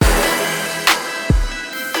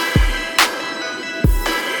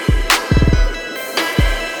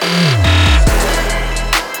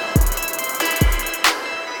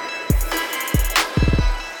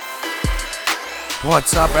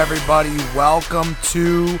What's up, everybody? Welcome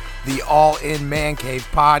to the All In Man Cave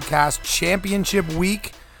podcast, Championship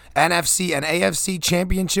Week, NFC and AFC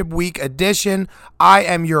Championship Week edition. I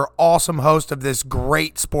am your awesome host of this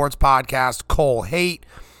great sports podcast, Cole Haight.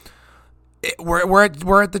 We're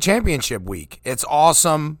at the championship week. It's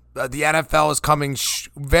awesome. The NFL is coming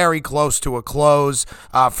very close to a close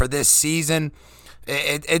for this season.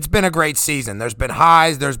 It's been a great season. There's been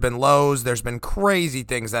highs, there's been lows, there's been crazy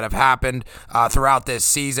things that have happened throughout this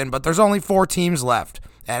season, but there's only 4 teams left.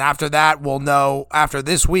 And after that, we'll know, after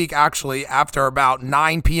this week, actually, after about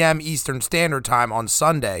 9 p.m. Eastern Standard Time on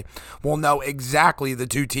Sunday, we'll know exactly the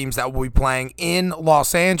 2 teams that will be playing in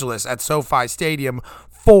Los Angeles at SoFi Stadium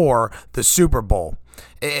for the Super Bowl.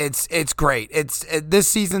 It's great. This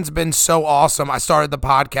season's been so awesome. I started the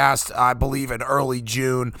podcast, I believe, in early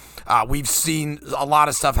June. We've seen a lot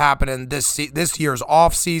of stuff happen in this year's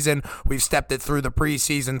off season. We've stepped it through the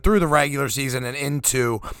preseason, through the regular season, and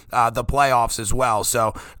into the playoffs as well.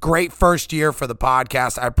 So great first year for the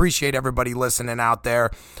podcast. I appreciate everybody listening out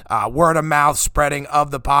there. Word of mouth spreading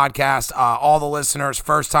of the podcast. All the listeners,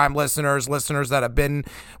 first time listeners that have been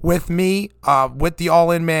with me with the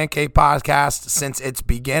All In Man Cave podcast since its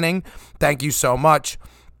beginning. Thank you so much.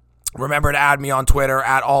 Remember to add me on Twitter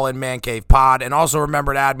at All In Man Cave Pod, and also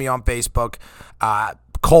remember to add me on Facebook,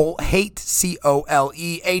 Cole Haight,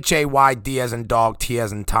 ColeHayD as in dog, T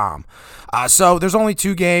as in Tom. So there's only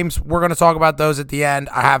 2 games. We're going to talk about those at the end.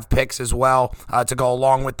 I have picks as well to go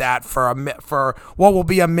along with that for what will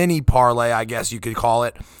be a mini parlay, I guess you could call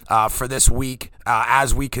it, for this week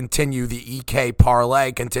as we continue the EK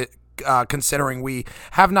parlay. Considering we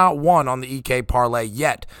have not won on the EK parlay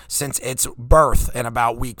yet since its birth in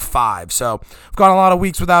about week 5. So we've gone a lot of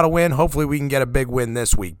weeks without a win. Hopefully we can get a big win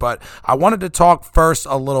this week. But I wanted to talk first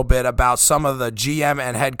a little bit about some of the GM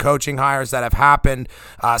and head coaching hires that have happened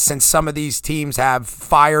since some of these teams have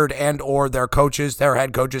fired and or their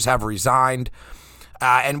head coaches have resigned.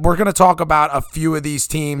 And we're going to talk about a few of these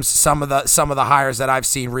teams, some of the hires that I've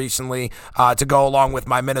seen recently to go along with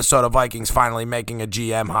my Minnesota Vikings finally making a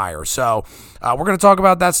GM hire. So we're going to talk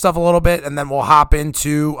about that stuff a little bit, and then we'll hop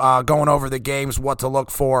into going over the games, what to look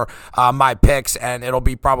for, my picks, and it'll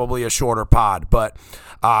be probably a shorter pod. But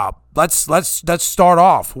let's start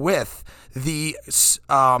off with the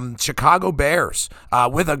Chicago Bears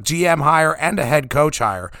with a GM hire and a head coach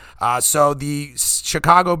hire. So the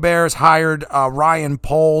Chicago Bears hired Ryan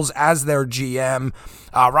Poles as their GM.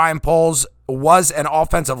 Ryan Poles was an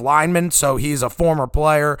offensive lineman, so he's a former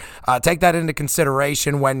player. Take that into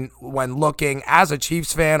consideration when looking as a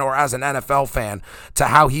Chiefs fan or as an NFL fan to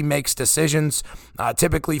how he makes decisions.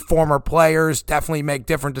 Typically, former players definitely make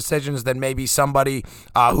different decisions than maybe somebody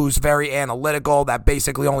who's very analytical that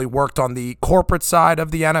basically only worked on the corporate side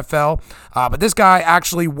of the NFL. But this guy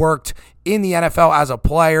actually worked in the NFL as a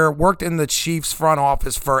player, worked in the Chiefs front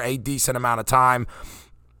office for a decent amount of time,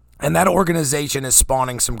 and that organization is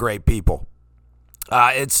spawning some great people.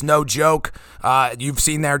 It's no joke. You've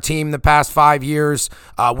seen their team the past 5 years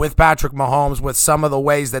with Patrick Mahomes, with some of the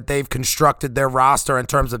ways that they've constructed their roster in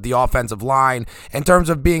terms of the offensive line, in terms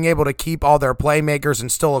of being able to keep all their playmakers and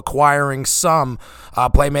still acquiring some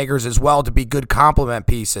playmakers as well to be good complement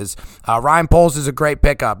pieces. Ryan Poles is a great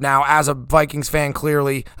pickup. Now, as a Vikings fan,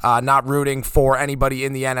 clearly not rooting for anybody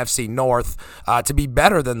in the NFC North to be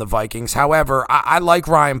better than the Vikings. However, I like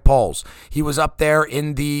Ryan Poles. He was up there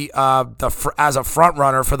in as a front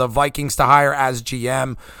runner for the Vikings to hire as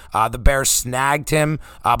GM. The Bears snagged him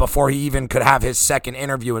before he even could have his second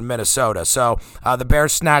interview in Minnesota. So the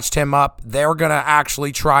Bears snatched him up. They're going to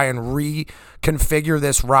actually try and reconfigure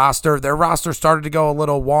this roster. Their roster started to go a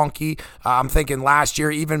little wonky. I'm thinking last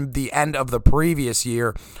year, even the end of the previous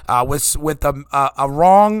year, with a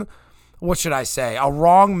wrong... what should I say? A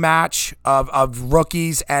wrong match of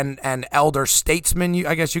rookies and elder statesmen,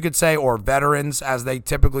 I guess you could say, or veterans, as they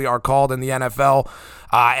typically are called in the NFL.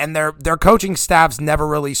 And their coaching staffs never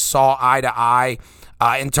really saw eye to eye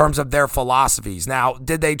in terms of their philosophies. Now,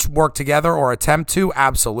 did they work together or attempt to?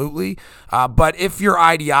 Absolutely. But if your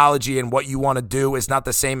ideology and what you want to do is not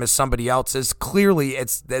the same as somebody else's, clearly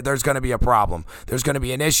there's going to be a problem. There's going to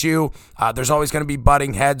be an issue. There's always going to be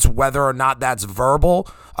butting heads, whether or not that's verbal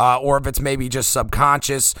or if it's maybe just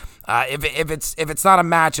subconscious. If it's not a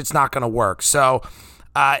match, it's not going to work. So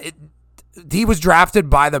he was drafted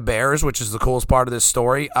by the Bears, which is the coolest part of this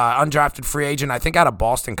story. Undrafted free agent, I think out of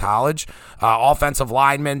Boston College. Offensive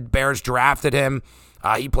lineman. Bears drafted him.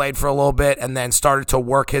 He played for a little bit and then started to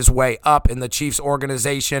work his way up in the Chiefs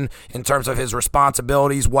organization in terms of his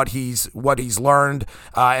responsibilities, what he's learned,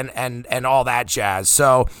 and all that jazz.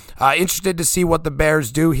 So interested to see what the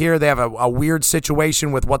Bears do here. They have a weird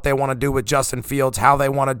situation with what they want to do with Justin Fields, how they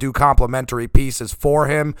want to do complementary pieces for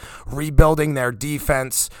him, rebuilding their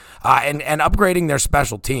defense, and upgrading their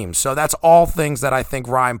special teams. So that's all things that I think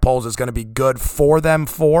Ryan Poles is going to be good for them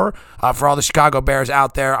for all the Chicago Bears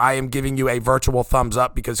out there. I am giving you a virtual thumbs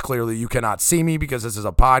up because clearly you cannot see me because this is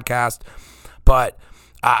a podcast. But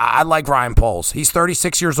I like Ryan Poles. He's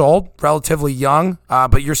 36 years old, relatively young,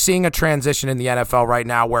 but you're seeing a transition in the NFL right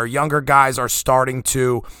now where younger guys are starting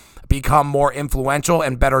to become more influential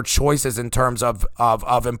and better choices in terms of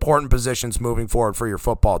important positions moving forward for your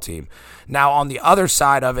football team. Now, on the other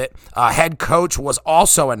side of it, head coach was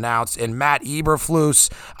also announced in Matt Eberflus,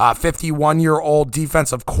 51-year-old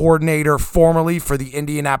defensive coordinator, formerly for the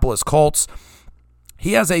Indianapolis Colts.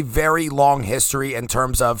 He has a very long history in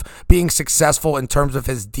terms of being successful in terms of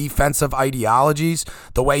his defensive ideologies,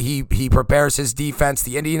 the way he prepares his defense.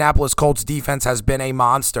 The Indianapolis Colts defense has been a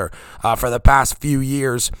monster for the past few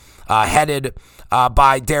years, headed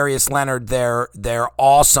by Darius Leonard, their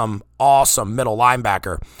awesome middle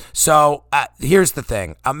linebacker. So here's the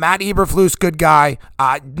thing. Matt Eberflus, good guy,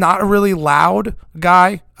 not a really loud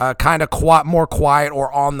guy, kind of more quiet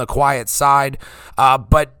or on the quiet side,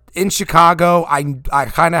 but in Chicago, I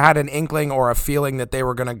kind of had an inkling or a feeling that they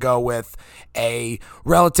were going to go with a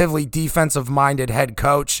relatively defensive-minded head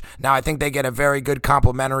coach. Now, I think they get a very good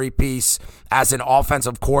complementary piece as an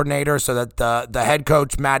offensive coordinator so that the head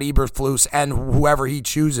coach, Matt Eberflus, and whoever he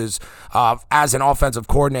chooses as an offensive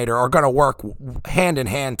coordinator are going to work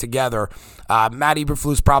hand-in-hand together. Matt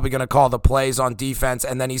Eberflus probably going to call the plays on defense,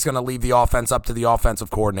 and then he's going to leave the offense up to the offensive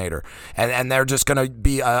coordinator. And they're just going to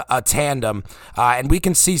be a tandem. And we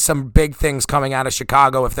can see some big things coming out of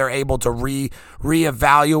Chicago if they're able to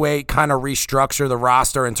reevaluate, kind of restructure the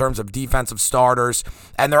roster in terms of defensive starters.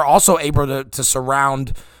 And they're also able to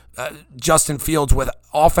surround Justin Fields with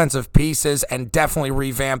offensive pieces and definitely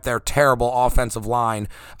revamp their terrible offensive line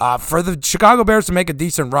for the Chicago Bears to make a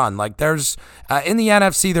decent run. Like there's in the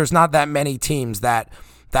NFC, there's not that many teams that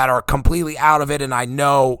are completely out of it, and I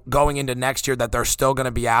know going into next year that they're still going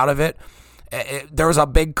to be out of it. There was a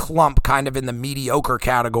big clump kind of in the mediocre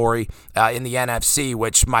category in the NFC,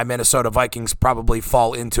 which my Minnesota Vikings probably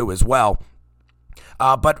fall into as well.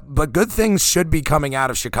 But good things should be coming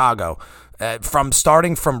out of Chicago.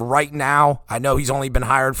 Starting from right now, I know he's only been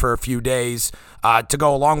hired for a few days to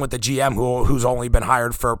go along with the GM who's only been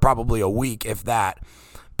hired for probably a week, if that.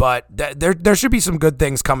 But there should be some good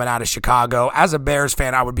things coming out of Chicago. As a Bears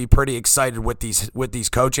fan, I would be pretty excited with these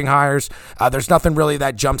coaching hires. There's nothing really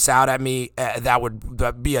that jumps out at me that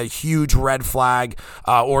would be a huge red flag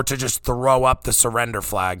or to just throw up the surrender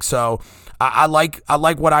flag. So I like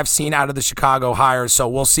what I've seen out of the Chicago hires. So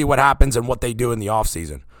we'll see what happens and what they do in the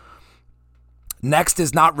offseason. Next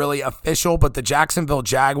is not really official, but the Jacksonville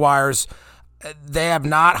Jaguars, they have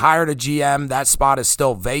not hired a GM. That spot is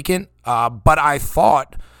still vacant. But I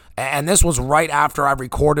thought, and this was right after I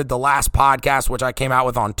recorded the last podcast, which I came out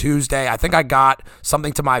with on Tuesday. I think I got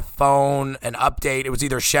something to my phone, an update. It was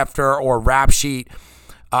either Schefter or Rap Sheet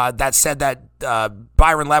that said that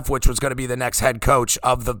Byron Leftwich was going to be the next head coach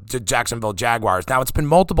of the Jacksonville Jaguars. Now, it's been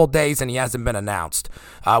multiple days and he hasn't been announced,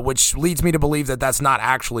 which leads me to believe that that's not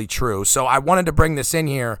actually true. So I wanted to bring this in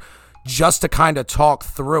here just to kind of talk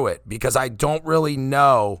through it because I don't really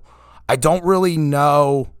know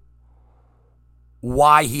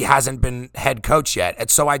why he hasn't been head coach yet. And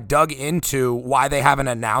so I dug into why they haven't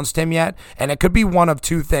announced him yet. And it could be one of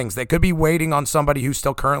two things. They could be waiting on somebody who's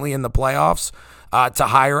still currently in the playoffs to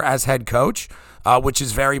hire as head coach, which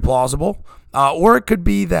is very plausible. Or it could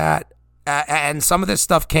be that, and some of this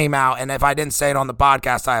stuff came out, and if I didn't say it on the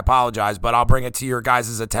podcast, I apologize, but I'll bring it to your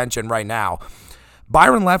guys' attention right now.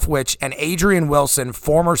 Byron Leftwich and Adrian Wilson,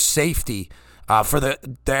 former safety for the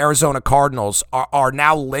Arizona Cardinals, are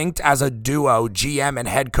now linked as a duo, GM and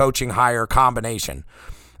head coaching hire combination.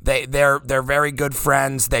 They're very good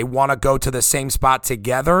friends. They want to go to the same spot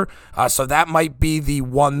together. So that might be the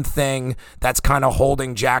one thing that's kind of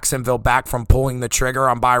holding Jacksonville back from pulling the trigger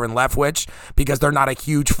on Byron Leftwich because they're not a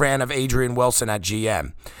huge fan of Adrian Wilson at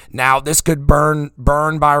GM. Now, this could burn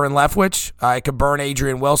Byron Leftwich. It could burn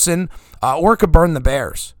Adrian Wilson. Or it could burn the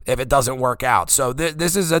Bears if it doesn't work out. So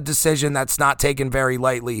this is a decision that's not taken very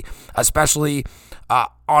lightly, especially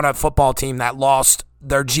on a football team that lost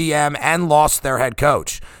their GM and lost their head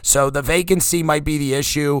coach. So the vacancy might be the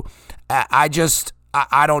issue. I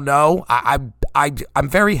don't know. I'm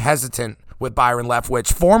very hesitant with Byron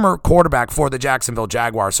Leftwich, former quarterback for the Jacksonville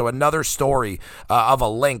Jaguars. So another story of a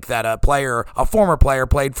link that a former player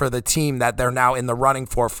played for the team that they're now in the running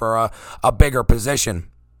for a bigger position.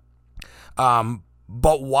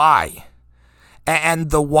 But why? And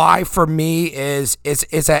the why for me is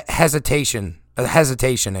a hesitation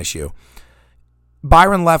issue.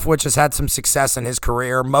 Byron Leftwich has had some success in his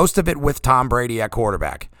career, most of it with Tom Brady at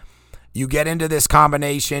quarterback. You get into this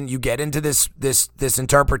combination, you get into this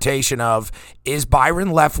interpretation of, is Byron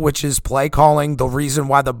Leftwich's play calling the reason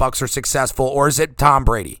why the Bucs are successful, or is it Tom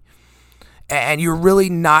Brady? And you're really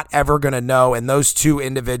not ever going to know, and those two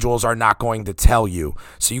individuals are not going to tell you.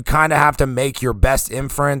 So you kind of have to make your best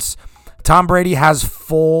inference. Tom Brady has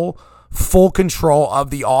full control of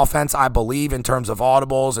the offense, I believe, in terms of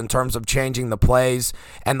audibles, in terms of changing the plays.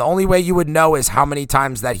 And the only way you would know is how many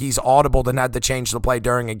times that he's audibled and had to change the play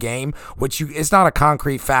during a game, which it's not a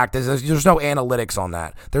concrete fact. There's no analytics on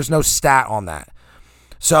that. There's no stat on that.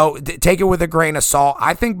 So take it with a grain of salt.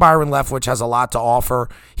 I think Byron Leftwich has a lot to offer.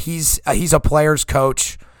 He's a player's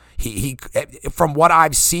coach. He from what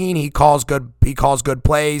I've seen, he calls good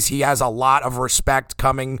plays. He has a lot of respect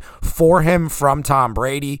coming for him from Tom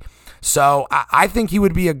Brady. So I think he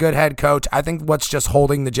would be a good head coach. I think what's just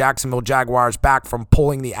holding the Jacksonville Jaguars back from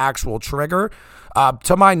pulling the actual trigger,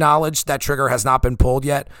 to my knowledge, that trigger has not been pulled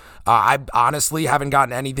yet. I honestly haven't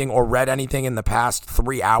gotten anything or read anything in the past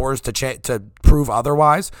 3 hours to prove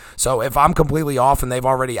otherwise. So if I'm completely off and they've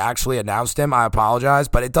already actually announced him, I apologize,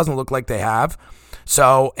 but it doesn't look like they have.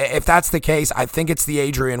 So if that's the case, I think it's the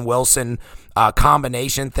Adrian Wilson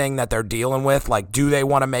combination thing that they're dealing with. Like, do they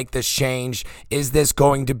want to make this change? Is this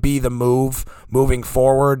going to be the move moving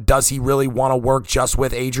forward? Does he really want to work just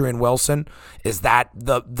with Adrian Wilson? Is that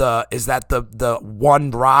the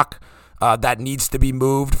one rock that needs to be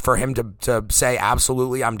moved for him to say,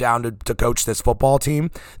 absolutely, I'm down to coach this football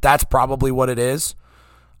team? That's probably what it is.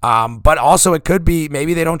 But also it could be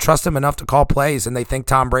maybe they don't trust him enough to call plays and they think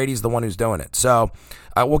Tom Brady's the one who's doing it. So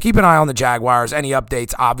we'll keep an eye on the Jaguars. Any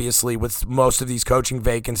updates, obviously, with most of these coaching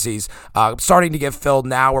vacancies starting to get filled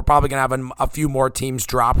now. We're probably going to have a few more teams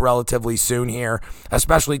drop relatively soon here,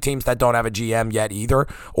 especially teams that don't have a GM yet either,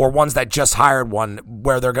 or ones that just hired one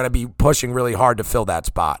where they're going to be pushing really hard to fill that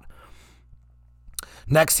spot.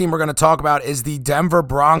 Next team we're going to talk about is the Denver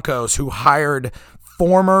Broncos, who hired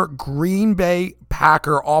former Green Bay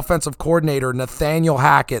Packer offensive coordinator Nathaniel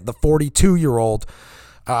Hackett, the 42-year-old,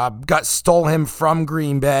 stole him from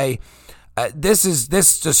Green Bay. This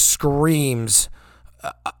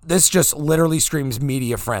just literally screams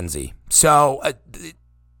media frenzy. So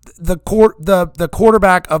the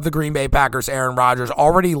quarterback of the Green Bay Packers, Aaron Rodgers,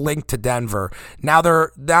 already linked to Denver. Now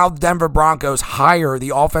Denver Broncos hire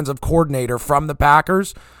the offensive coordinator from the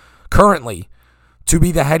Packers currently to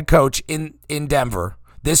be the head coach in Denver.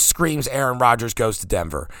 This screams Aaron Rodgers goes to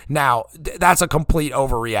Denver. Now, that's a complete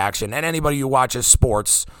overreaction, and anybody who watches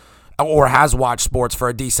sports or has watched sports for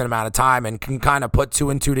a decent amount of time and can kind of put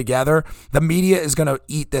two and two together, the media is going to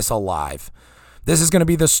eat this alive. This is going to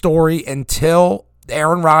be the story until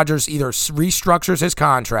Aaron Rodgers either restructures his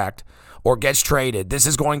contract or gets traded. This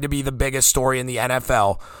is going to be the biggest story in the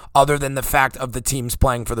NFL, other than the fact of the teams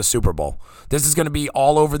playing for the Super Bowl. This is going to be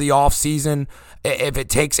all over the offseason. If it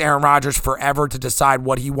takes Aaron Rodgers forever to decide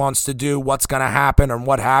what he wants to do, what's going to happen, and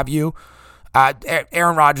what have you,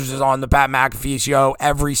 Aaron Rodgers is on the Pat McAfee show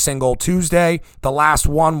every single Tuesday. The last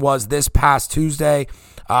one was this past Tuesday.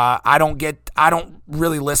 I don't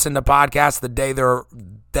really listen to podcasts the day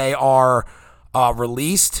they are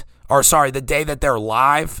released. Or sorry, the day that they're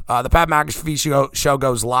live. The Pat McAfee show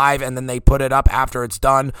goes live, and then they put it up after it's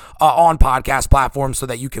done on podcast platforms so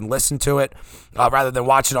that you can listen to it rather than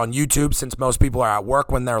watch it on YouTube, since most people are at work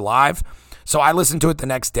when they're live. So I listened to it the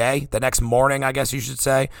next day, the next morning, I guess you should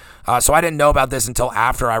say. So I didn't know about this until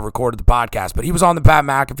after I recorded the podcast. But he was on the Pat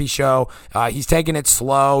McAfee show. He's taking it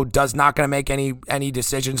slow, not going to make any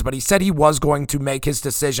decisions. But he said he was going to make his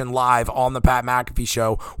decision live on the Pat McAfee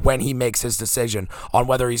show when he makes his decision on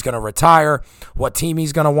whether he's going to retire, what team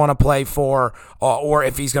he's going to want to play for, or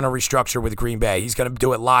if he's going to restructure with Green Bay. He's going to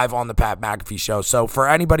do it live on the Pat McAfee show. So for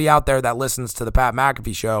anybody out there that listens to the Pat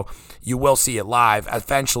McAfee show, you will see it live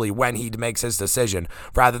eventually when he makes his decision,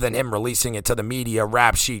 rather than him releasing it to the media,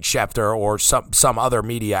 Rap Sheet, Schefter, or some other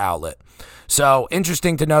media outlet. So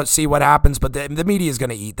interesting to see what happens, but the media is going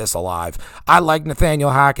to eat this alive. I like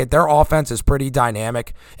Nathaniel Hackett. Their offense is pretty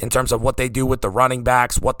dynamic in terms of what they do with the running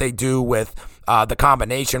backs, what they do with the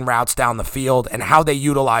combination routes down the field, and how they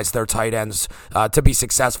utilize their tight ends to be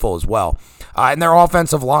successful as well. And their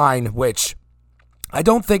offensive line, which I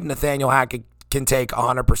don't think Nathaniel Hackett can take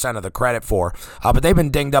 100% of the credit for. But they've been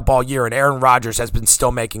dinged up all year, and Aaron Rodgers has been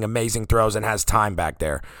still making amazing throws and has time back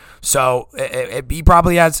there. So he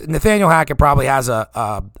probably has, Nathaniel Hackett probably has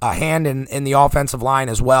a hand in the offensive line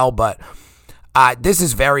as well, but this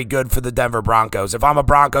is very good for the Denver Broncos. If I'm a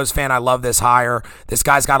Broncos fan, I love this hire. This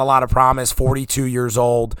guy's got a lot of promise, 42 years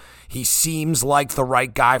old. He seems like the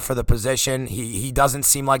right guy for the position. He doesn't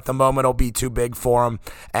seem like the moment will be too big for him.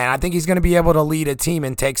 And I think he's going to be able to lead a team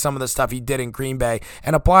and take some of the stuff he did in Green Bay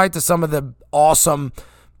and apply it to some of the awesome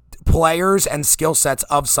players and skill sets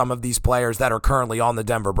of some of these players that are currently on the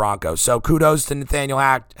Denver Broncos. So kudos to Nathaniel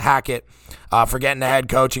Hackett for getting a head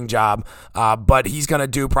coaching job, but he's going to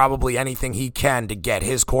do probably anything he can to get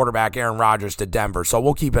his quarterback Aaron Rodgers to Denver. So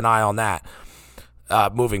we'll keep an eye on that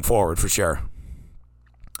moving forward for sure.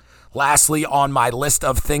 Lastly, on my list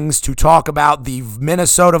of things to talk about, the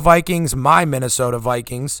Minnesota Vikings, my Minnesota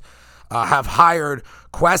Vikings, have hired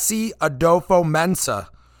Kwesi Adofo-Mensah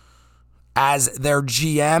as their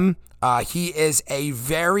GM. He is a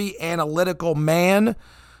very analytical man,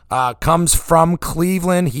 comes from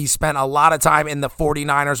Cleveland. He spent a lot of time in the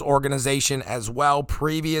 49ers organization as well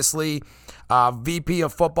previously. VP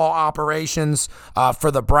of football operations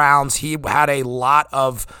for the Browns. He had a lot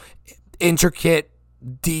of intricate,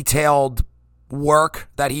 detailed work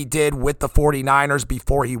that he did with the 49ers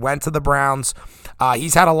before he went to the Browns.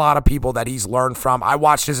 He's had a lot of people that he's learned from. I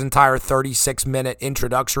watched his entire 36-minute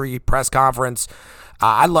introductory press conference.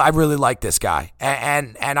 I really like this guy,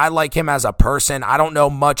 and I like him as a person. I don't know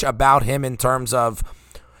much about him in terms of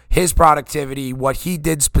his productivity, what he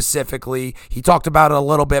did specifically. He talked about it a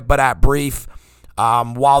little bit, but at brief,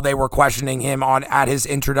 while they were questioning him at his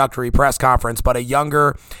introductory press conference. But a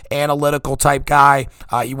younger, analytical type guy.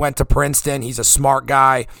 He went to Princeton. He's a smart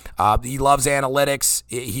guy. He loves analytics.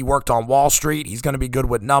 He worked on Wall Street. He's going to be good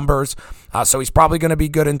with numbers. So he's probably going to be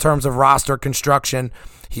good in terms of roster construction.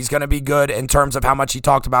 He's going to be good in terms of how much he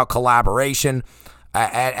talked about collaboration.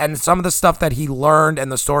 And some of the stuff that he learned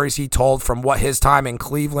and the stories he told from his time in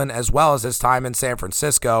Cleveland as well as his time in San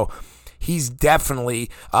Francisco. He's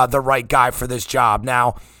definitely the right guy for this job.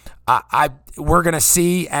 Now, we're going to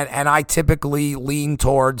see, and I typically lean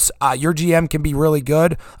towards your GM can be really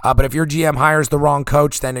good, but if your GM hires the wrong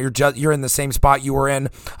coach, then you're in the same spot you were in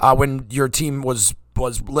when your team was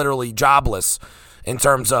literally jobless in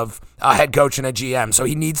terms of a head coach and a GM. So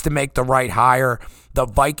he needs to make the right hire. The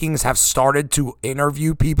Vikings have started to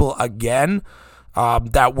interview people again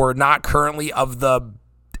that were not currently of the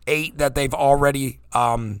 8 that they've already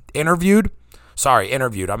interviewed.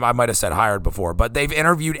 I might have said hired before, but they've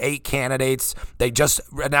interviewed 8 candidates. They just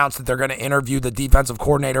announced that they're going to interview the defensive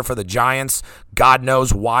coordinator for the Giants. God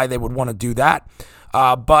knows why they would want to do that.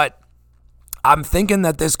 But I'm thinking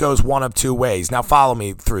that this goes one of two ways. Now follow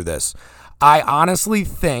me through this. I honestly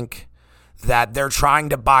think that they're trying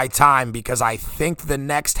to buy time because I think the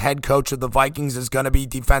next head coach of the Vikings is going to be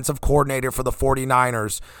defensive coordinator for the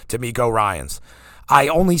 49ers, DeMeco Ryans. I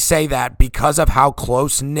only say that because of how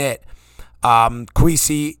close-knit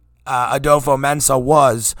Kwesi Adofo-Mensah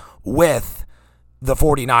was with the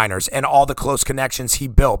 49ers and all the close connections he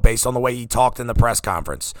built based on the way he talked in the press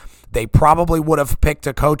conference. They probably would have picked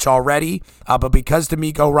a coach already, but because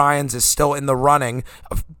DeMeco Ryans is still in the running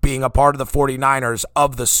of being a part of the 49ers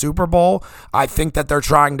of the Super Bowl, I think that they're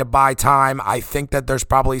trying to buy time. I think that there's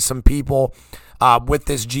probably some people with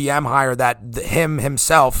this GM hire that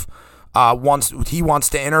himself wants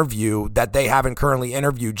to interview that they haven't currently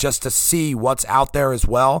interviewed just to see what's out there as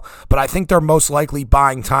well. But I think they're most likely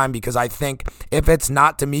buying time because I think if it's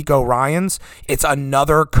not DeMeco Ryans, it's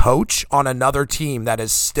another coach on another team that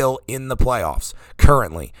is still in the playoffs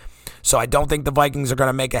currently. So I don't think the Vikings are going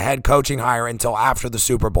to make a head coaching hire until after the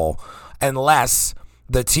Super Bowl, unless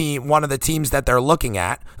one of the teams that they're looking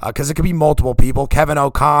at, because it could be multiple people. Kevin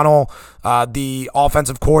O'Connell, the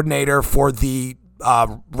offensive coordinator for the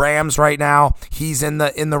Rams right now, he's in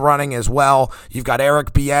the running as well. You've got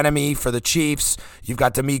Eric Bieniemy for the Chiefs. You've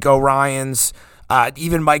got DeMeco Ryans,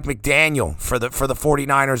 even Mike McDaniel for the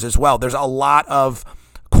 49ers as well. There's a lot of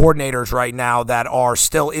coordinators right now that are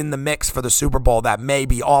still in the mix for the Super Bowl that may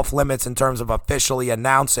be off limits in terms of officially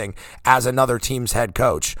announcing as another team's head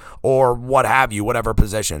coach or what have you, whatever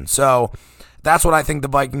position. So that's what I think the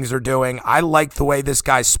Vikings are doing. I like the way this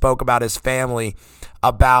guy spoke about his family,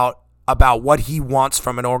 about what he wants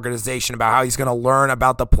from an organization, about how he's going to learn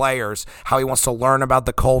about the players, how he wants to learn about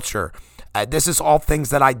the culture. This is all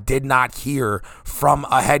things that I did not hear from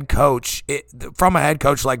a head coach,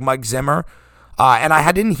 like Mike Zimmer. And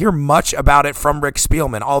I didn't hear much about it from Rick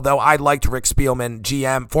Spielman, although I liked Rick Spielman,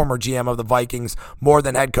 former GM of the Vikings, more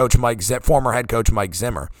than former head coach Mike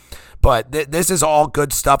Zimmer. But this is all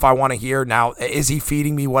good stuff I want to hear. Now, is he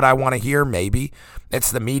feeding me what I want to hear? Maybe.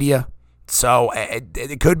 It's the media. So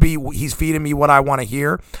it could be he's feeding me what I want to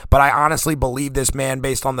hear, but I honestly believe this man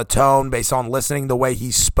based on the tone, based on listening the way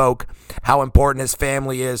he spoke, how important his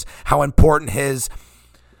family is, how important his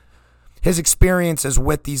experiences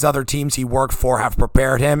with these other teams he worked for have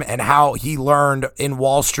prepared him, and how he learned in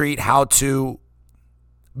Wall Street how to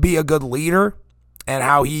be a good leader and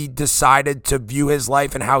how he decided to view his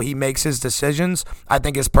life and how he makes his decisions, I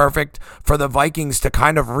think is perfect for the Vikings to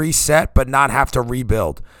kind of reset but not have to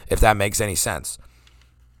rebuild, if that makes any sense.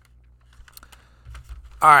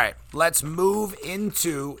 All right, let's move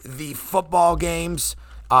into the football games.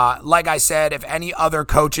 Like I said, if any other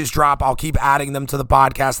coaches drop, I'll keep adding them to the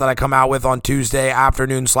podcast that I come out with on Tuesday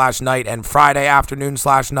afternoon/night and Friday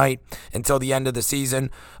afternoon/night until the end of the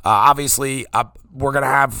season. Obviously, we're going to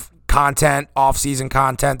have content, off-season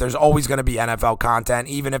content. There's always going to be NFL content,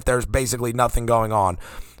 even if there's basically nothing going on.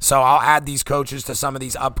 So I'll add these coaches to some of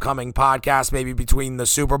these upcoming podcasts, maybe between the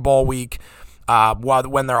Super Bowl week,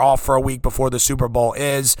 when they're off for a week before the Super Bowl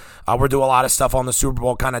is. We'll do a lot of stuff on the Super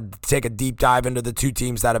Bowl, kind of take a deep dive into the two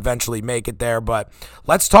teams that eventually make it there. But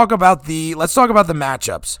let's talk about the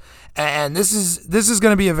matchups. And this is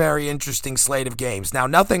going to be a very interesting slate of games. Now,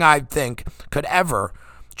 nothing I think could ever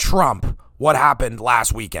trump what happened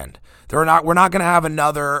last weekend. We're not going to have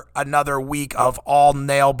another week of all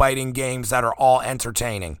nail-biting games that are all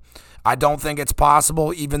entertaining. I don't think it's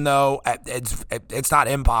possible, even though it's not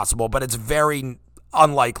impossible, but it's very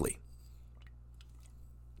unlikely.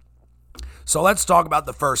 So let's talk about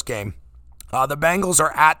the first game. The Bengals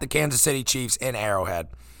are at the Kansas City Chiefs in Arrowhead.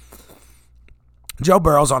 Joe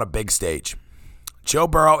Burrow's on a big stage. Joe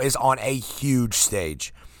Burrow is on a huge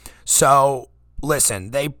stage. So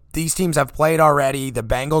listen, these teams have played already. The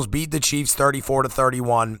Bengals beat the Chiefs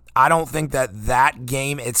 34-31. I don't think that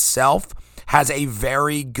game itself has a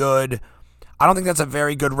very good, I don't think that's a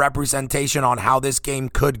very good representation on how this game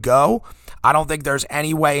could go. I don't think there's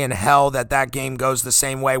any way in hell that game goes the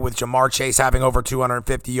same way, with Jamar Chase having over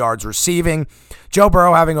 250 yards receiving, Joe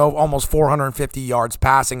Burrow having almost 450 yards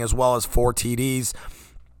passing, as well as 4 TDs.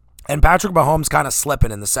 And Patrick Mahomes kind of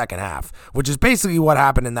slipping in the second half, which is basically what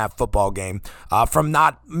happened in that football game from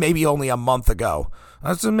not maybe only a month ago.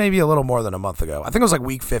 That's maybe a little more than a month ago. I think it was like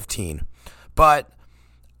week 15. But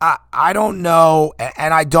I don't know,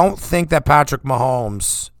 and I don't think that Patrick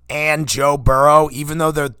Mahomes and Joe Burrow, even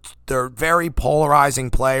though they're very polarizing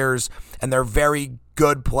players and they're very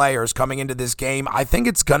good players coming into this game, I think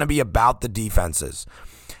it's going to be about the defenses.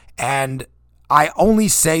 And I only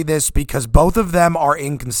say this because both of them are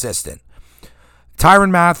inconsistent.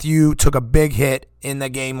 Tyrann Mathieu took a big hit in the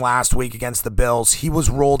game last week against the Bills. He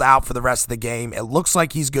was ruled out for the rest of the game. It looks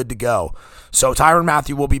like he's good to go. So Tyrann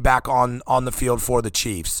Mathieu will be back on the field for the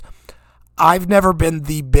Chiefs. I've never been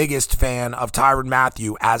the biggest fan of Tyrann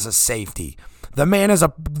Mathieu as a safety. The man is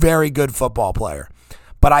a very good football player,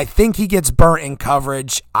 but I think he gets burnt in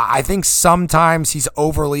coverage. I think sometimes he's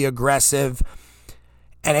overly aggressive,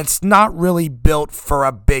 and it's not really built for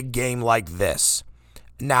a big game like this.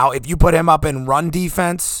 Now, if you put him up in run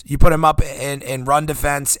defense, you put him up in run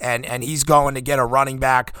defense, and he's going to get a running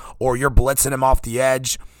back, or you're blitzing him off the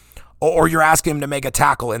edge, or you're asking him to make a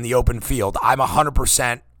tackle in the open field, I'm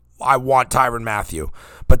 100%, I want Tyrann Mathieu.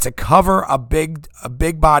 But to cover a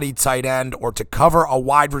big-bodied tight end, or to cover a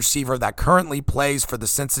wide receiver that currently plays for the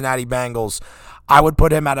Cincinnati Bengals, I would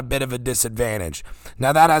put him at a bit of a disadvantage.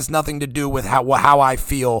 Now, that has nothing to do with how I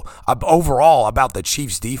feel overall about the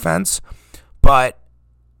Chiefs' defense, but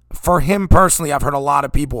for him personally, I've heard a lot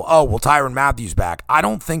of people, Tyrann Mathieu's back. I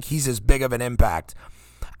don't think he's as big of an impact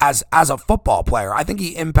as a football player. I think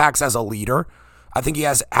he impacts as a leader. I think he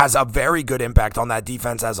has a very good impact on that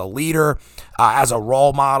defense as a leader, as a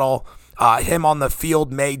role model. Him on the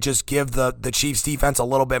field may just give the Chiefs defense a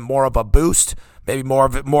little bit more of a boost, maybe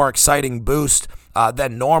more exciting boost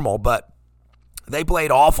than normal. But they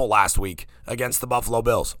played awful last week against the Buffalo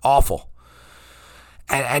Bills. Awful.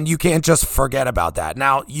 And you can't just forget about that.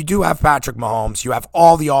 Now, you do have Patrick Mahomes. You have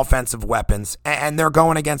all the offensive weapons. And they're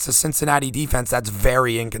going against a Cincinnati defense that's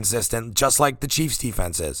very inconsistent, just like the Chiefs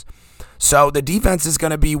defense is. So the defense is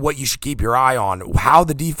going to be what you should keep your eye on. How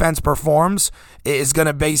the defense performs is going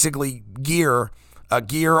to basically gear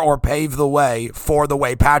or pave the way for the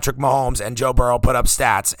way Patrick Mahomes and Joe Burrow put up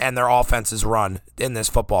stats and their offenses run in this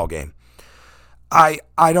football game. I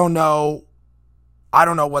don't know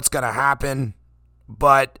what's going to happen.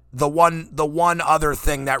 But the one other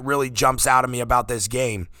thing that really jumps out at me about this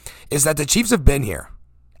game is that the Chiefs have been here,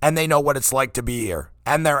 and they know what it's like to be here,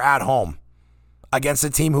 and they're at home against a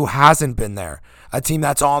team who hasn't been there, a team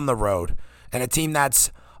that's on the road, and a team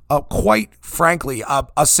that's quite frankly,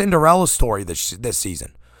 a Cinderella story this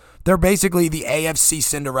season. They're basically the AFC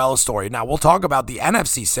Cinderella story. Now, we'll talk about the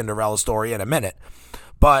NFC Cinderella story in a minute,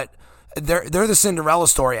 but they're the Cinderella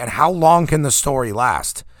story, and how long can the story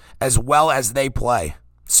last as well as they play?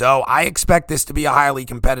 So I expect this to be a highly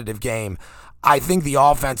competitive game. I think the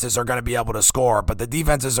offenses are going to be able to score, but the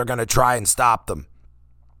defenses are going to try and stop them.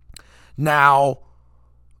 Now,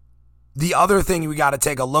 the other thing we got to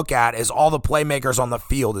take a look at is all the playmakers on the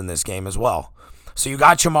field in this game as well. So you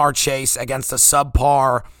got Ja'Marr Chase against a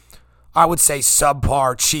subpar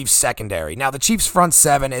Chiefs secondary. Now, the Chiefs front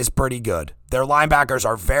seven is pretty good. Their linebackers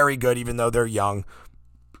are very good, even though they're young.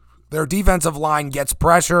 Their defensive line gets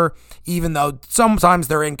pressure, even though sometimes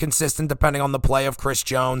they're inconsistent depending on the play of Chris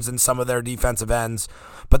Jones and some of their defensive ends.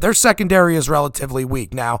 But their secondary is relatively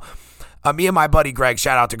weak. Now, me and my buddy Greg,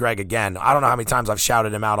 shout out to Greg again. I don't know how many times I've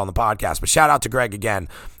shouted him out on the podcast, but shout out to Greg again.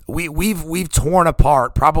 We've torn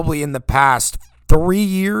apart probably in the past 3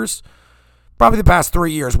 years.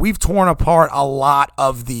 We've torn apart a lot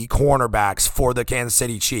of the cornerbacks for the Kansas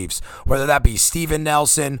City Chiefs, whether that be Steven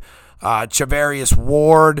Nelson, Charvarius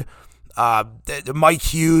Ward, Mike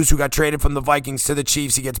Hughes, who got traded from the Vikings to the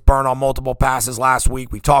Chiefs. He gets burned on multiple passes last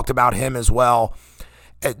week. We talked about him as well.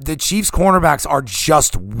 The Chiefs cornerbacks are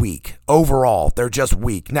just weak. Overall, they're just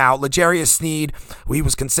weak. Now, L'Jarius Sneed, he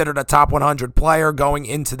was considered a top 100 player going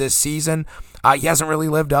into this season. He hasn't really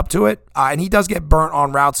lived up to it, and he does get burnt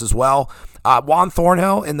on routes as well. Juan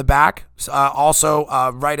Thornhill in the back, also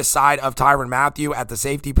right aside of Tyrann Mathieu at the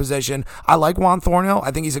safety position. I like Juan Thornhill.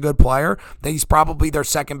 I think he's a good player. I think he's probably their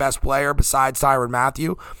second best player besides Tyrann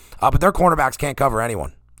Mathieu. But their cornerbacks can't cover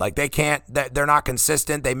anyone. Like, they can't, they're not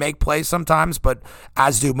consistent. They make plays sometimes, but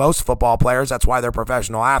as do most football players. That's why they're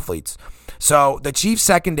professional athletes. So the Chiefs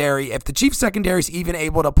secondary, if the Chiefs secondary is even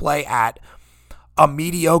able to play at a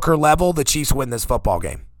mediocre level, the Chiefs win this football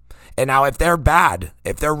game. And now if they're bad,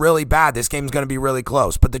 if they're really bad, this game's going to be really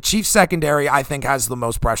close. But the Chiefs secondary, I think, has the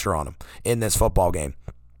most pressure on them in this football game.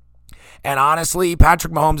 And honestly,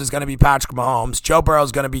 Patrick Mahomes is going to be Patrick Mahomes. Joe Burrow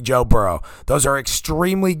is going to be Joe Burrow. Those are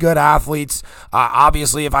extremely good athletes.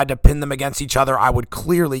 Obviously, if I had to pin them against each other, I would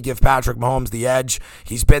clearly give Patrick Mahomes the edge.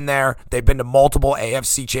 He's been there. They've been to multiple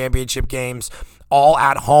AFC championship games, all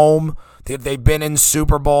at home. They've been in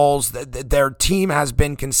Super Bowls. Their team has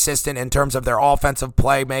been consistent in terms of their offensive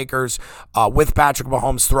playmakers, with Patrick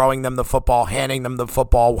Mahomes throwing them the football, handing them the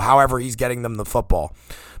football, however he's getting them the football.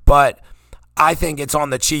 But I think it's on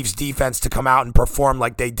the Chiefs' defense to come out and perform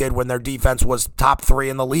like they did when their defense was top 3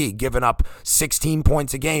 in the league, giving up 16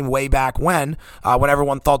 points a game way back when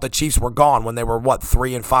everyone thought the Chiefs were gone, when they were,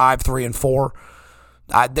 3-5, 3-4.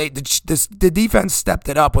 The defense stepped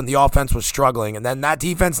it up when the offense was struggling, and then that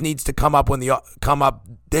defense needs to come up in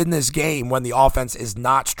this game when the offense is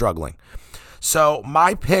not struggling. So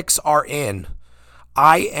my picks are in.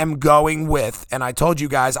 I am going with, and I told you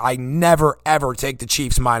guys, I never, ever take the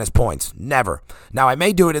Chiefs minus points. Never. Now, I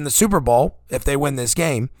may do it in the Super Bowl if they win this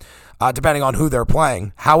game, depending on who they're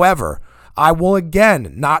playing. However, I will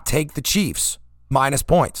again not take the Chiefs minus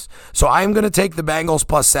points. So I am going to take the Bengals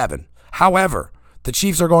plus 7. However, the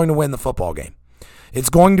Chiefs are going to win the football game. It's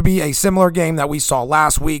going to be a similar game that we saw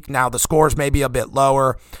last week. Now, the scores may be a bit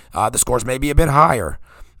lower. The scores may be a bit higher.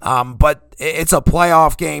 But it's a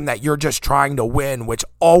playoff game that you're just trying to win, which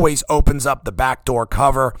always opens up the backdoor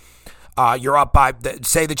cover. You're up by,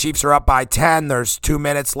 say the Chiefs are up by 10. There's 2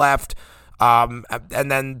 minutes left. And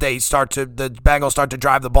then the Bengals start to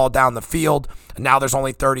drive the ball down the field. Now there's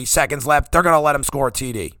only 30 seconds left. They're going to let them score a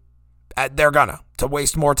TD. They're going to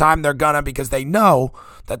waste more time. They're going to, because they know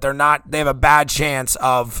that they have a bad chance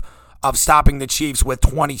of stopping the Chiefs with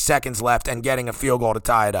 20 seconds left and getting a field goal to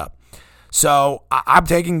tie it up. So I'm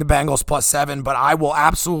taking the Bengals plus 7, but I will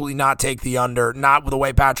absolutely not take the under, not the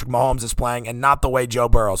way Patrick Mahomes is playing and not the way Joe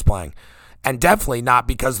Burrow is playing. And definitely not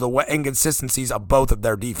because of the inconsistencies of both of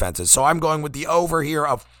their defenses. So I'm going with the over here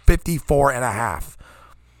of 54.5.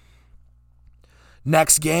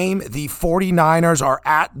 Next game, the 49ers are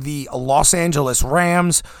at the Los Angeles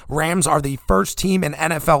Rams. Rams are the first team in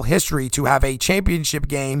NFL history to have a championship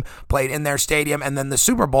game played in their stadium, and then the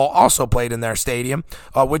Super Bowl also played in their stadium,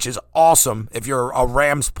 which is awesome if you're a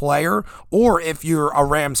Rams player or if you're a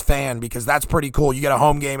Rams fan, because that's pretty cool. You get a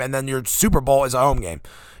home game, and then your Super Bowl is a home game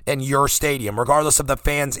in your stadium, regardless of the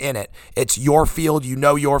fans in it. It's your field. You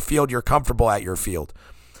know your field. You're comfortable at your field.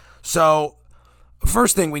 So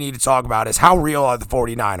first thing we need to talk about is how real are the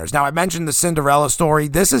 49ers. Now, I mentioned the Cinderella story.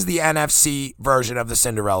 This is the NFC version of the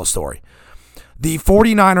Cinderella story. The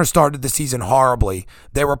 49ers started the season horribly.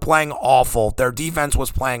 They were playing awful. Their defense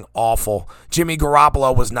was playing awful. Jimmy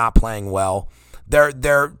Garoppolo was not playing well. Their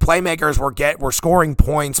playmakers were scoring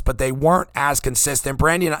points, but they weren't as consistent.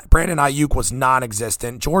 Brandon Ayuk was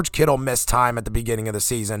non-existent. George Kittle missed time at the beginning of the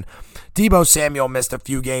season. Deebo Samuel missed a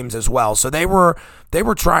few games as well. So they were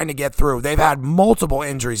trying to get through. They've had multiple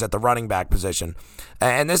injuries at the running back position.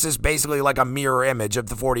 And this is basically like a mirror image of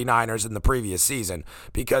the 49ers in the previous season,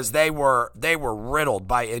 because they were riddled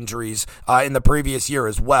by injuries in the previous year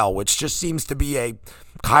as well, which just seems to be a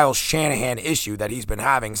Kyle Shanahan issue that he's been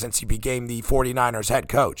having since he became the 49ers head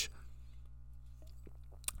coach.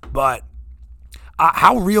 But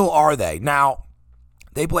how real are they? Now,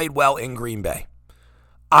 they played well in Green Bay.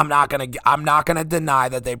 I'm not gonna deny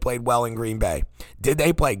that they played well in Green Bay. Did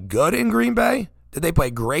they play good in Green Bay? Did they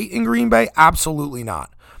play great in Green Bay? Absolutely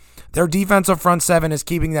not. Their defensive front seven is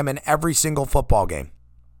keeping them in every single football game.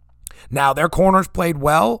 Now, their corners played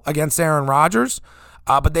well against Aaron Rodgers,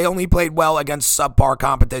 but they only played well against subpar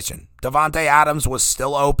competition. Davante Adams was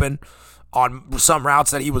still open on some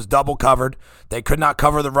routes that he was double covered. They could not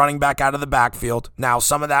cover the running back out of the backfield. Now,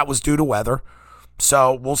 some of that was due to weather.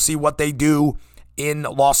 So we'll see what they do in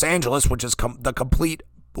Los Angeles, which is the complete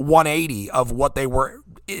 180 of what they were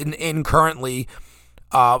in currently.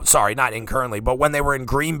 Sorry, not in currently, but when they were in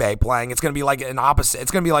Green Bay playing, it's going to be like an opposite.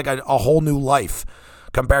 It's going to be like a whole new life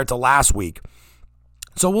compared to last week.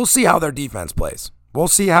 So we'll see how their defense plays. We'll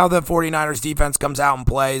see how the 49ers defense comes out and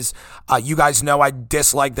plays. You guys know I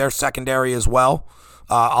dislike their secondary as well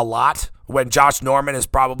a lot. When Josh Norman is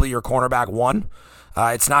probably your cornerback one,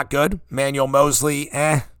 it's not good. Manuel Mosley,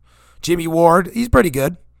 Jimmy Ward, he's pretty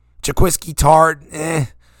good. Jaquiski Tart,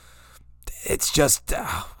 It's just,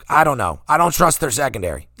 I don't know. I don't trust their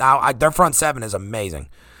secondary. Now, their front seven is amazing.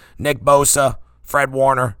 Nick Bosa, Fred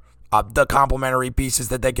Warner, the complementary pieces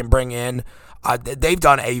that they can bring in. They've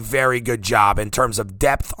done a very good job in terms of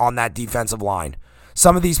depth on that defensive line.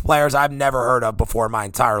 Some of these players I've never heard of before in my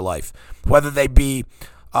entire life, whether they be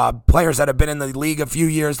players that have been in the league a few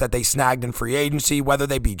years that they snagged in free agency, whether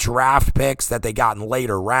they be draft picks that they got in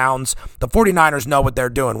later rounds. The 49ers know what they're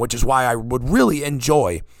doing, which is why I would really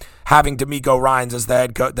enjoy having DeMeco Ryans as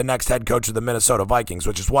the next head coach of the Minnesota Vikings,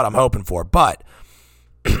 which is what I'm hoping for. But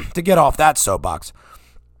to get off that soapbox,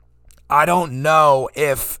 I don't know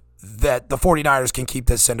if that the 49ers can keep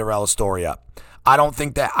this Cinderella story up. I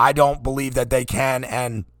don't believe that they can,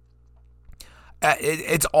 and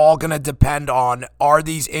it's all going to depend on, are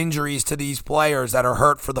these injuries to these players that are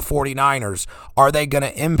hurt for the 49ers, are they going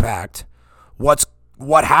to impact what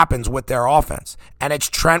happens with their offense? And it's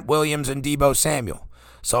Trent Williams and Deebo Samuel.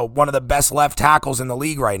 So one of the best left tackles in the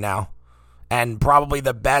league right now, and probably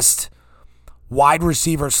the best wide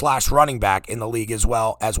receiver / running back in the league as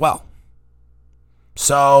well.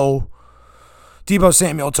 So Deebo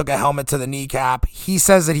Samuel took a helmet to the kneecap. He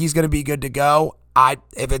says that he's going to be good to go.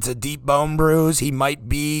 If it's a deep bone bruise, he might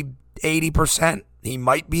be 80%. He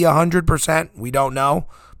might be 100%. We don't know.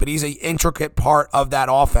 But he's an intricate part of that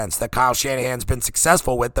offense that Kyle Shanahan's been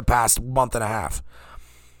successful with the past month and a half.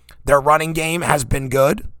 Their running game has been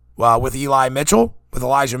good with Elijah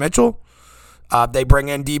Mitchell. They bring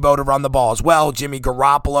in Deebo to run the ball as well. Jimmy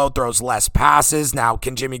Garoppolo throws less passes. Now,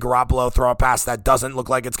 can Jimmy Garoppolo throw a pass that doesn't look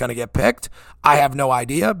like it's going to get picked? I have no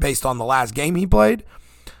idea based on the last game he played,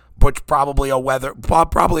 which probably a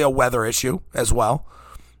weather issue as well.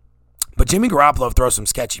 But Jimmy Garoppolo throws some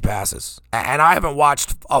sketchy passes. And I haven't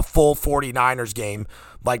watched a full 49ers game,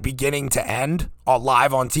 like beginning to end,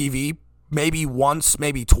 live on TV, maybe once,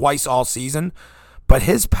 maybe twice all season. But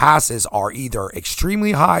his passes are either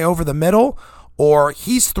extremely high over the middle, or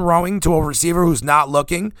he's throwing to a receiver who's not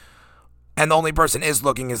looking, and the only person is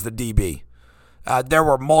looking is the DB. There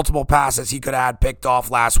were multiple passes he could have had picked off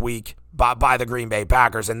last week by the Green Bay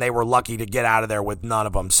Packers, and they were lucky to get out of there with none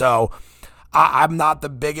of them. So I'm not the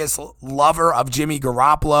biggest lover of Jimmy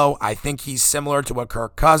Garoppolo. I think he's similar to a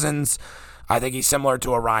Kirk Cousins. I think he's similar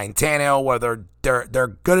to a Ryan Tannehill, where they're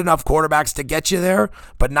good enough quarterbacks to get you there,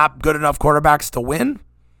 but not good enough quarterbacks to win.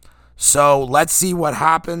 So let's see what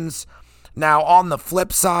happens. Now, on the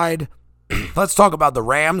flip side, let's talk about the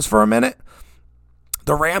Rams for a minute.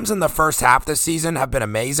 The Rams in the first half this season have been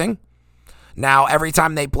amazing. Now, every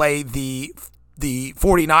time they play the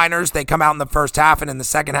 49ers, they come out in the first half, and in the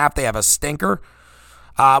second half, they have a stinker.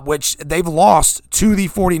 Which they've lost to the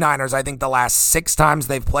 49ers, I think, the last 6 times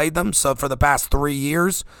they've played them. So for the past 3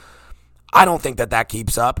 years, I don't think that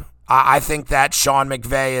keeps up. I think that Sean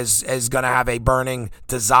McVay is going to have a burning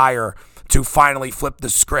desire to finally flip the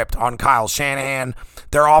script on Kyle Shanahan.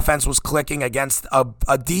 Their offense was clicking against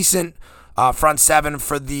a decent front seven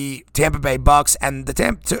for the Tampa Bay Bucks. And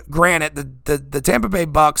granted, the Tampa Bay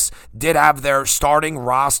Bucks did have their starting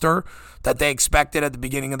roster that they expected at the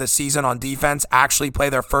beginning of the season on defense actually play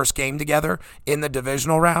their first game together in the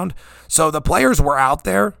divisional round. So the players were out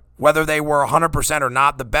there, whether they were 100% or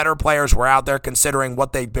not. The better players were out there considering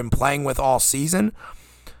what they've been playing with all season.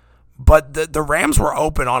 But the Rams were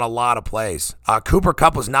open on a lot of plays. Cooper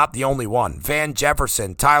Kupp was not the only one. Van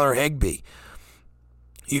Jefferson, Tyler Higbee.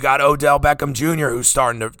 You got Odell Beckham Jr., who's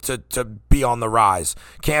starting to be on the rise.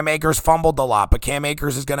 Cam Akers fumbled a lot, but Cam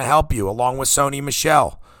Akers is going to help you, along with Sony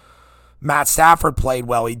Michel. Matt Stafford played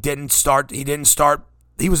well. He didn't start.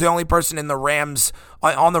 He was the only person in the Rams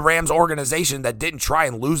on the Rams organization that didn't try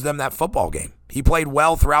and lose them that football game. He played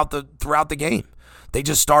well throughout the game. They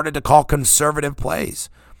just started to call conservative plays.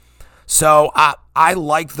 So I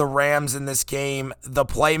like the Rams in this game. The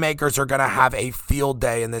playmakers are going to have a field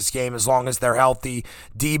day in this game as long as they're healthy.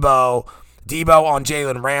 Debo on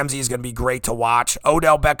Jalen Ramsey is going to be great to watch.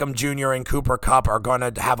 Odell Beckham Jr. and Cooper Kupp are going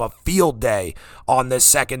to have a field day on this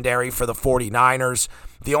secondary for the 49ers.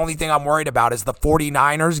 The only thing I'm worried about is the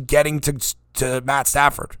 49ers getting to Matt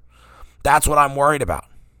Stafford. That's what I'm worried about,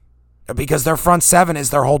 because their front seven is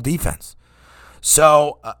their whole defense.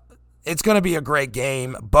 So it's going to be a great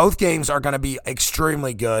game. Both games are going to be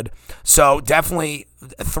extremely good. So definitely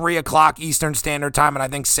 3 o'clock Eastern Standard Time, and I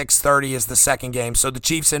think 6:30 is the second game. So the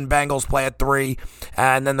Chiefs and Bengals play at 3,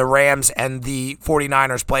 and then the Rams and the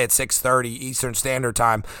 49ers play at 6:30 Eastern Standard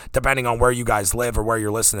Time, depending on where you guys live or where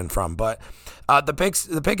you're listening from. But the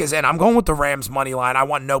pick is in. I'm going with the Rams money line. I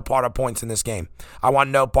want no part of points in this game. I want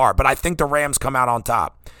no part. But I think the Rams come out on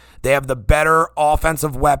top. They have the better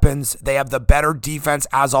offensive weapons. They have the better defense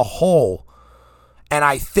as a whole. And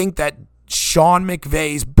I think that Sean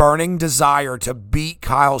McVay's burning desire to beat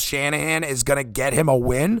Kyle Shanahan is going to get him a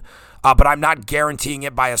win. But I'm not guaranteeing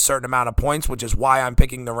it by a certain amount of points, which is why I'm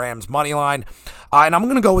picking the Rams money line. And I'm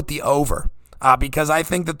going to go with the over. Because I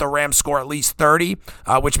think that the Rams score at least 30,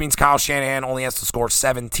 which means Kyle Shanahan only has to score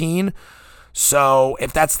 17. So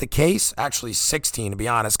if that's the case, actually 16 to be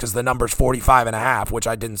honest, because the number's 45.5, which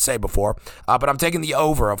I didn't say before. But I'm taking the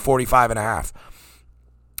over of 45.5.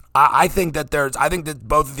 I think that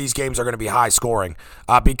both of these games are going to be high scoring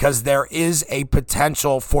because there is a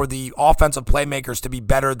potential for the offensive playmakers to be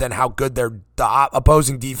better than how good the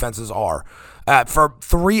opposing defenses are for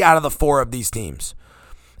 3 out of the 4 of these teams.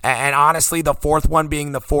 And honestly, the fourth one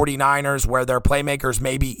being the 49ers, where their playmakers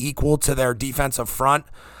may be equal to their defensive front.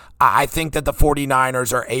 I think that the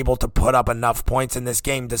 49ers are able to put up enough points in this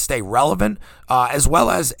game to stay relevant, as well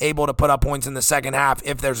as able to put up points in the second half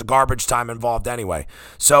if there's garbage time involved anyway.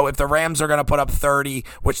 So if the Rams are going to put up 30,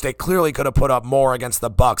 which they clearly could have put up more against the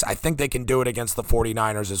Bucks, I think they can do it against the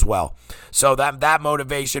 49ers as well. So that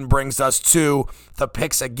motivation brings us to the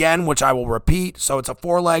picks again, which I will repeat. So it's a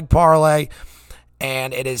 4-leg parlay,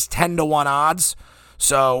 and it is 10-1 odds.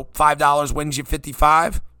 So $5 wins you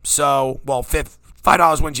 55. So, well,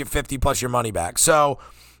 $5 wins you 50 plus your money back. So,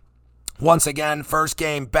 once again, first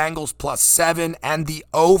game, Bengals plus 7 and the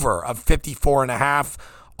over of 54.5.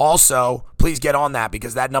 Also, please get on that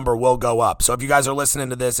because that number will go up. So, if you guys are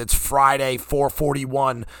listening to this, it's Friday,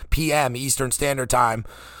 4:41 p.m. Eastern Standard Time.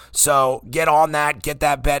 So, get on that, get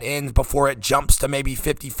that bet in before it jumps to maybe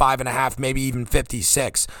 55.5, maybe even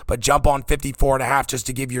 56. But jump on 54.5 just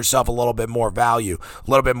to give yourself a little bit more value, a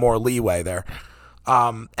little bit more leeway there.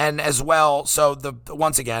 And as well, so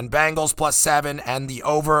once again, Bengals plus 7 and the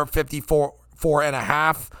over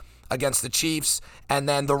 54.5 against the Chiefs, and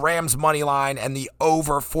then the Rams money line and the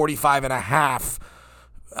over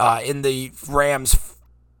 45.5 in the Rams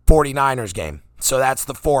 49ers game. So that's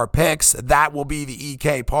the 4 picks. That will be the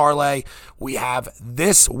EK parlay we have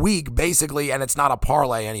this week, basically, and it's not a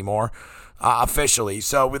parlay anymore. Officially.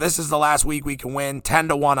 So this is the last week we can win.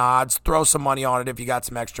 10-1 odds. Throw some money on it if you got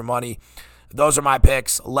some extra money. Those are my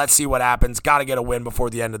picks. Let's see what happens. Got to get a win before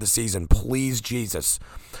the end of the season. Please, Jesus.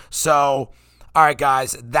 So, all right,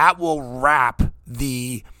 guys, that will wrap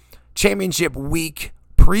the championship week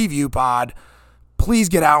preview pod. Please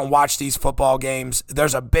get out and watch these football games.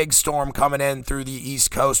 There's a big storm coming in through the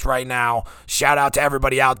East Coast right now. Shout out to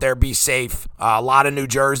everybody out there. Be safe. A lot of New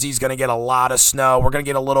Jersey's going to get a lot of snow. We're going to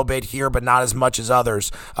get a little bit here, but not as much as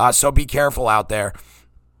others. So be careful out there.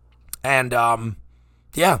 And,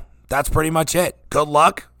 yeah. That's pretty much it. Good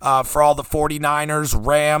luck for all the 49ers,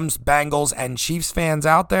 Rams, Bengals, and Chiefs fans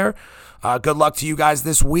out there. Good luck to you guys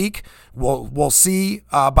this week. We'll see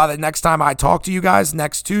by the next time I talk to you guys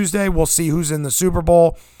next Tuesday. We'll see who's in the Super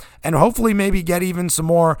Bowl. and hopefully maybe get even some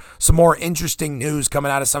more interesting news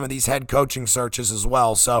coming out of some of these head coaching searches as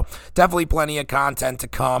well. So definitely plenty of content to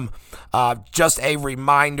come. Just a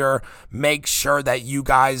reminder, make sure that you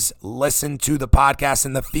guys listen to the podcast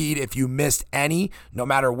in the feed. If you missed any, no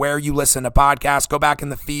matter where you listen to podcasts, go back in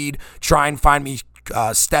the feed, try and find me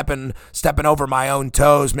stepping over my own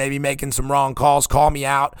toes, maybe making some wrong calls. Call me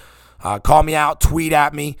out, tweet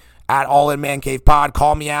at me at All In Man Cave Pod.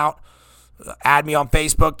 Call me out, add me on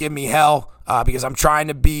Facebook, give me hell, because I'm trying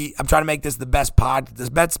to make this the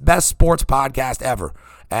best sports podcast ever,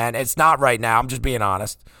 and it's not right now. I'm just being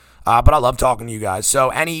honest, but I love talking to you guys. So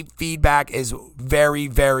any feedback is very,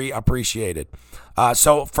 very appreciated.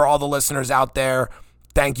 So for all the listeners out there,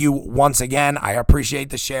 thank you once again. I appreciate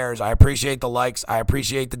the shares. I appreciate the likes. I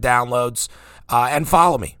appreciate the downloads. And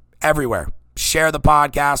follow me everywhere. Share the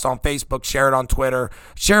podcast on Facebook. Share it on Twitter.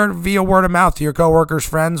 Share it via word of mouth to your coworkers,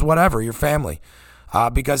 friends, whatever, your family,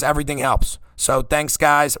 because everything helps. So thanks,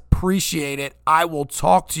 guys. Appreciate it. I will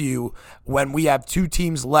talk to you when we have 2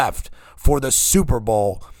 teams left for the Super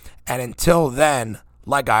Bowl. And until then,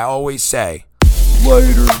 like I always say,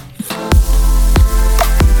 later.